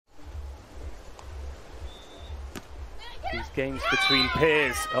These games between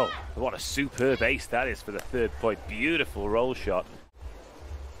pairs. Oh, what a superb ace that is for the third point. Beautiful roll shot.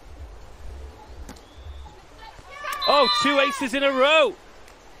 Oh, two aces in a row.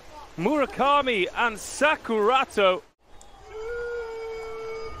 Murakami and Sakurato.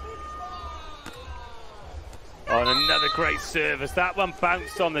 Oh, and another great service. That one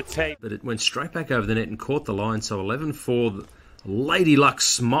bounced on the tape. But it went straight back over the net and caught the line. So 11-4. Lady Luck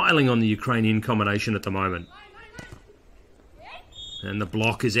smiling on the Ukrainian combination at the moment. And the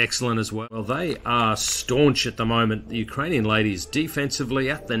block is excellent as well. Well, they are staunch at the moment. The Ukrainian ladies defensively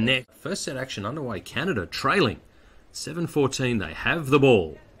at the net. First set action underway. Canada trailing 7-14. They have the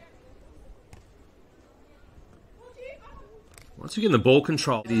ball. Once again, the ball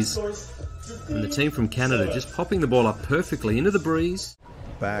control is, and the team from Canada just popping the ball up perfectly into the breeze.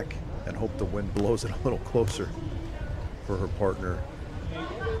 Back and hope the wind blows it a little closer for her partner.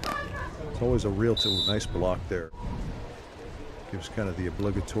 It's always a real nice block there. Gives kind of the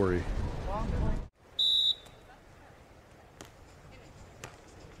obligatory.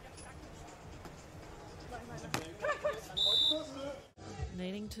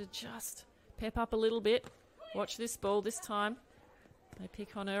 Needing to just pep up a little bit. Watch this ball this time. They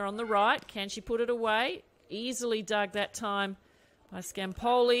pick on her on the right. Can she put it away? Easily dug that time by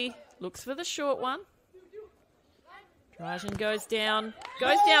Scampoli. Looks for the short one. Trajan goes down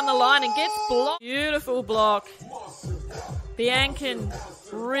the line and gets blocked. Beautiful block. Biancan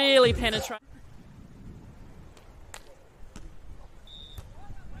really penetrates.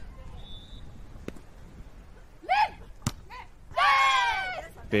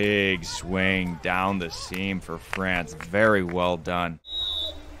 Big swing down the seam for France. Very well done.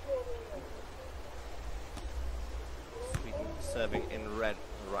 Sweden serving in red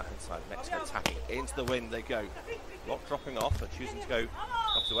on the right-hand side. Mexico attacking. Into the wind they go. Block dropping off, but choosing to go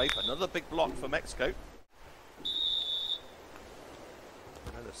up away. But another big block for Mexico.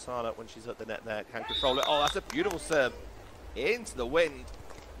 And Asana, when she's at the net there, can control it. Oh, that's a beautiful serve. Into the wind.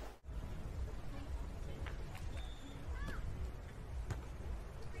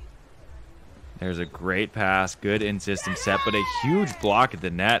 There's a great pass, good in-system set, but a huge block at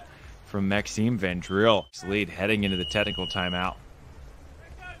the net from Maxime Vendril. Lead heading into the technical timeout.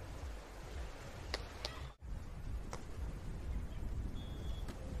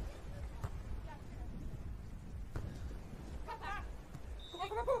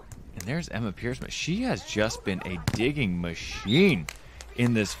 And there's Emma Pierce. She has just been a digging machine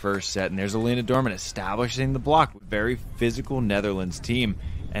in this first set. And there's Alina Dorman establishing the block. Very physical Netherlands team.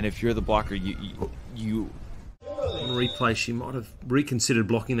 And if you're the blocker, you On replay, she might have reconsidered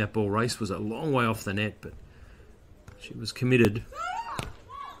blocking that ball. Race was a long way off the net, but she was committed.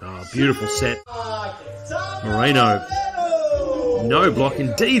 Oh, beautiful set. Moreno. No block,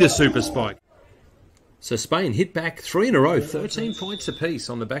 indeed a super spike. So Spain hit back 3 in a row, 13 points apiece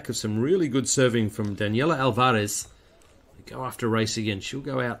on the back of some really good serving from Daniela Alvarez. They go after Race again. She'll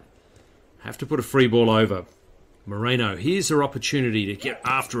go out, have to put a free ball over. Moreno, here's her opportunity to get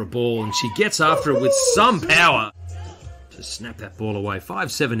after a ball, and she gets after it with some power to snap that ball away.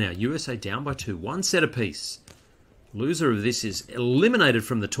 5-7 now. USA down by 2. 1 set apiece. Loser of this is eliminated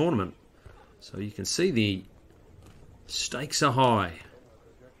from the tournament. So you can see the stakes are high.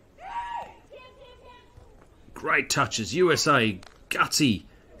 Great touches. USA, gutsy,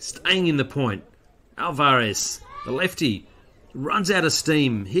 staying in the point. Alvarez, the lefty, runs out of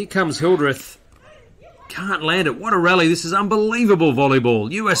steam. Here comes Hildreth. Can't land it. What a rally. This is unbelievable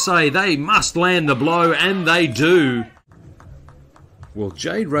volleyball. USA, they must land the blow, and they do. Well,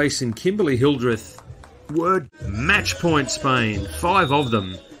 Jade Race and Kimberly Hildreth were match point Spain. 5 of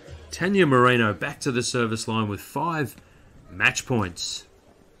them. Tanya Moreno back to the service line with 5 match points.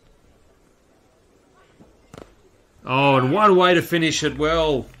 Oh, and one way to finish it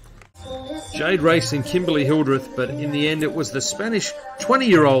well. Jade Race and Kimberly Hildreth, but in the end it was the Spanish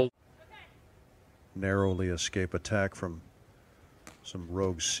 20-year-old. Narrowly escape attack from some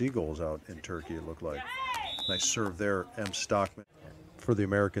rogue seagulls out in Turkey, it looked like. Nice serve there, M. Stockman, for the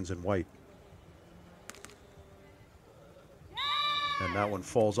Americans in white. And that one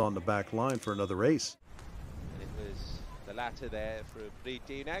falls on the back line for another ace. And it was the latter there for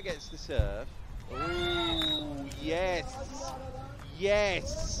Briti. Now gets the serve. Oh, yes.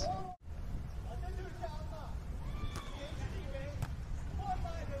 Yes.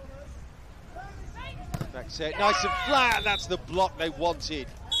 Back set, nice and flat. That's the block they wanted.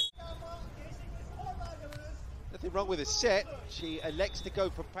 Nothing wrong with the set. She elects to go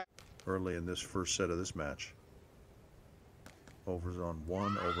for early in this first set of this match. Overs on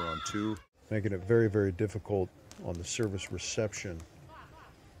 1, over on 2. Making it very, very difficult on the service reception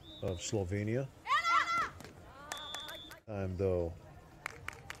of Slovenia. Time though,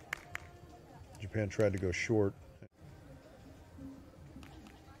 Japan tried to go short.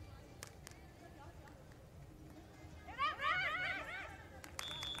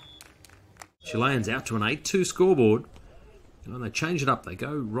 Chileans out to an 8-2 scoreboard. And they change it up. They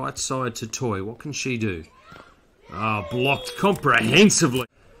go right side to Toy. What can she do? Oh, blocked comprehensively.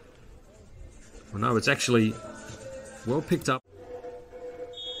 Well, no, it's actually well picked up.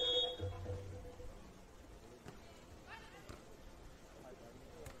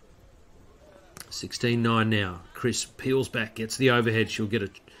 16-9 now. Chris peels back, gets the overhead. She'll get a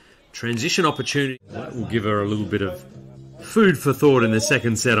transition opportunity. That will give her a little bit of food for thought in the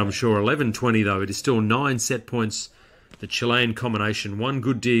second set, I'm sure. 11-20 though. It is still 9 set points. The Chilean combination. One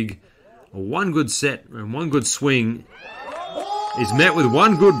good dig, one good set, and one good swing is met with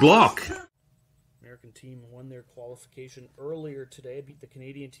one good block. American team won their qualification earlier today. Beat the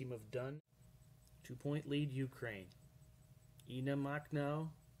Canadian team of Dunn. 2-point lead, Ukraine. Ina Makno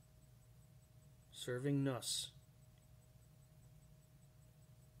serving Nuss.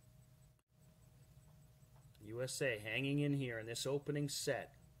 USA hanging in here in this opening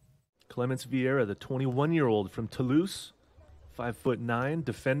set. Clemence Vieira, the 21-year-old from Toulouse, 5'9"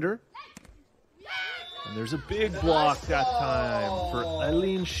 defender. And there's a big block that time for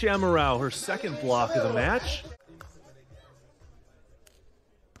Eileen Shamarau, her second block of the match.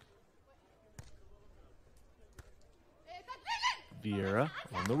 Vieira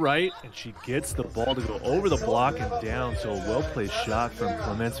on the right, and she gets the ball to go over the block and down, so a well-placed shot from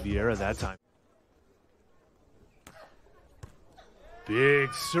Clemence Vieira that time.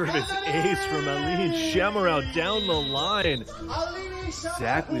 Big service ace from Eileen Shamarau down the line.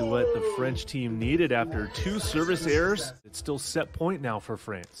 Exactly what the French team needed after 2 service errors. It's still set point now for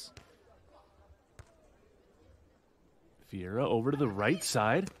France. Vieira over to the right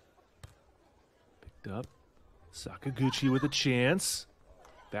side. Picked up. Sakaguchi with a chance.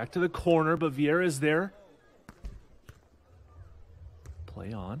 Back to the corner, but Vieira is there.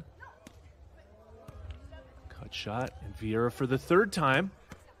 Play on. Cut shot, and Vieira for the third time.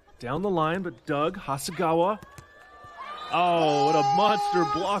 Down the line, but Doug Hasegawa. Oh, what a monster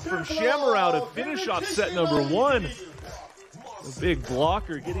block from Shamarau to finish off set number 1. A big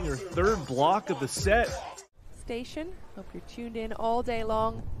blocker getting her third block of the set. Station, hope you're tuned in all day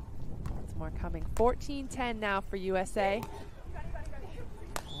long. Lots more coming. 14-10 now for USA.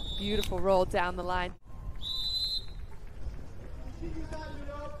 Beautiful roll down the line.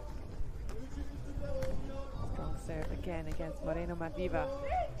 Strong serve again against Moreno Madiva.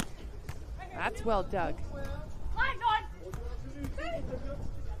 That's well dug.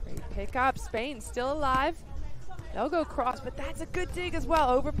 Great pick up. Spain still alive. They'll go cross, but that's a good dig as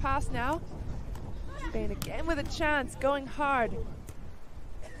well. Overpass now. Spain again with a chance, going hard.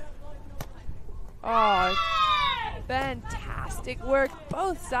 Oh, fantastic work,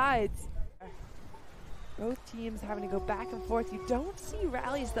 both sides. Both teams having to go back and forth. You don't see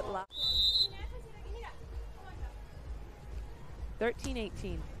rallies that last.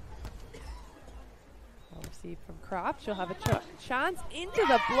 13-18. Well received from Croft. She'll have a chance into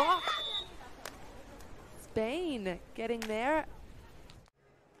the block. Spain getting there.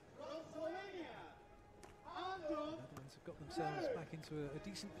 Netherlands have got themselves back into a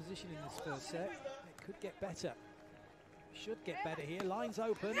decent position in this first set. It could get better. Should get better here. Lines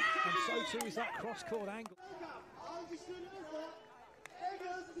open, and so too is that cross-court angle.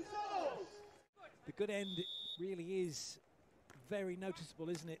 The good end really is very noticeable,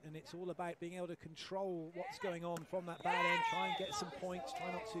 isn't it? And it's all about being able to control what's going on from that bad end, try and get some points,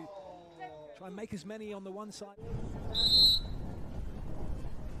 try and make as many on the one side.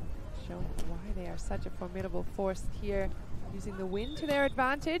 Showing why they are such a formidable force here, using the wind to their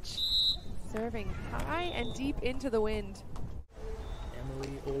advantage, serving high and deep into the wind.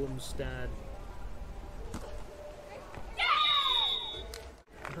 Emily Olmstad.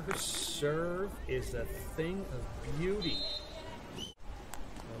 Her serve is a thing of beauty.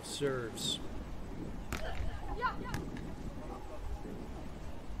 Of serves.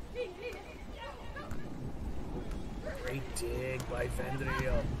 Great dig by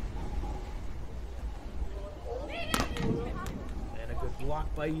Vendrio. And a good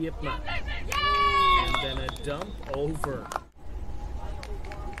block by Yipma. And then a dump over.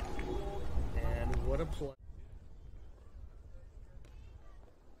 And what a play.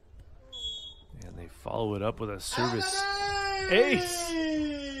 And they follow it up with a service ace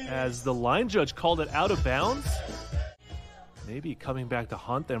as the line judge called it out of bounds. Maybe coming back to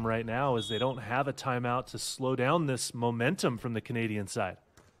haunt them right now as they don't have a timeout to slow down this momentum from the Canadian side.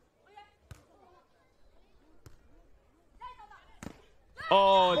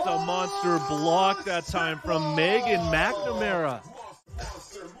 Oh, it's a monster block that time from Megan McNamara.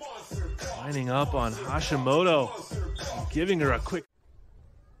 Lining up on Hashimoto, giving her a quick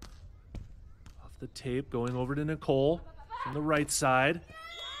off the tape, going over to Nicole from the right side.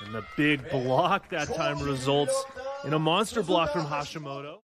 And the big block that time results in a monster block from Hashimoto.